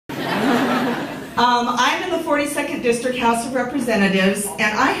I'm in the 42nd District House of Representatives,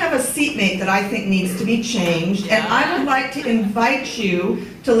 and I have a seatmate that I think needs to be changed, and I would like to invite you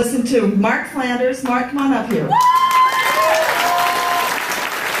to listen to Mark Flanders. Mark, come on up here.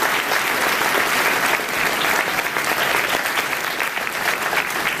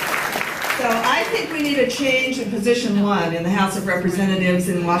 So I think we need a change in position 1 in the House of Representatives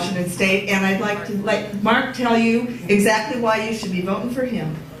in Washington State, and I'd like to let Mark tell you exactly why you should be voting for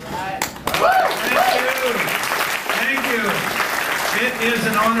him. Thank you. It is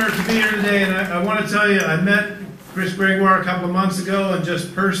an honor to be here today, and I want to tell you, I met Chris Gregoire a couple of months ago, and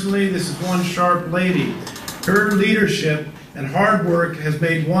just personally, this is one sharp lady. Her leadership and hard work has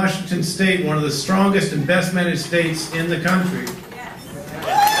made Washington State one of the strongest and best managed states in the country.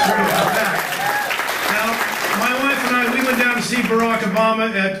 Now, my wife and I, we went down to see Barack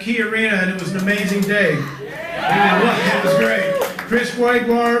Obama at Key Arena, and it was an amazing day. It was great. Chris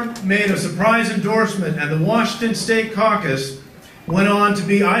Gregoire made a surprise endorsement, and the Washington State Caucus went on to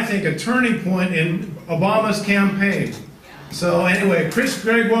be, I think, a turning point in Obama's campaign. So anyway, Chris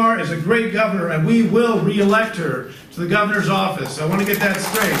Gregoire is a great governor, and we will re-elect her to the governor's office. I want to get that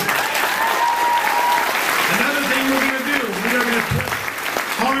straight. Another thing we're going to do, we are going to push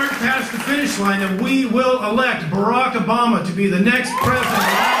hard past the finish line, and we will elect Barack Obama to be the next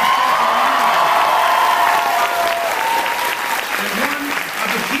president.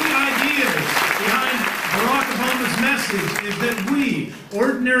 Is that we,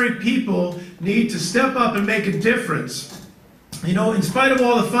 ordinary people, need to step up and make a difference. You know, in spite of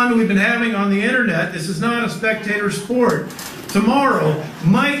all the fun we've been having on the internet, this is not a spectator sport. Tomorrow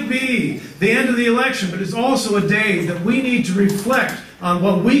might be the end of the election, but it's also a day that we need to reflect on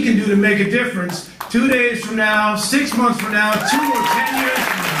what we can do to make a difference 2 days from now, 6 months from now, 2 or 10 years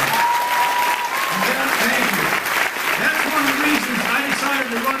from now. Thank you. That's one of the reasons I decided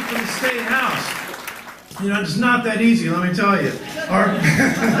to run for the State House. You know, it's not that easy, let me tell you.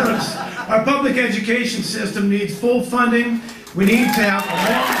 Our public education system needs full funding. We need to have a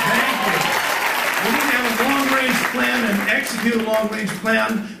long-range plan and execute a long-range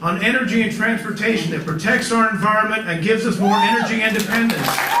plan on energy and transportation that protects our environment and gives us more energy independence.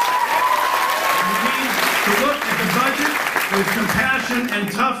 We need to look at the budget with compassion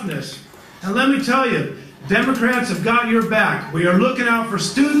and toughness. And let me tell you, Democrats have got your back. We are looking out for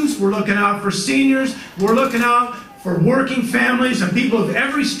students, we're looking out for seniors, we're looking out for working families and people of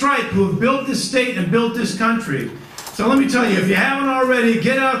every stripe who have built this state and built this country. So let me tell you, if you haven't already,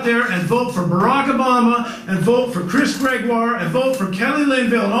 get out there and vote for Barack Obama and vote for Chris Gregoire and vote for Kelly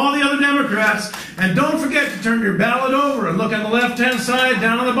Linville and all the other Democrats. And don't forget to turn your ballot over and look on the left-hand side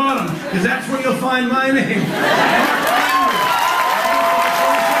down on the bottom, because that's where you'll find my name.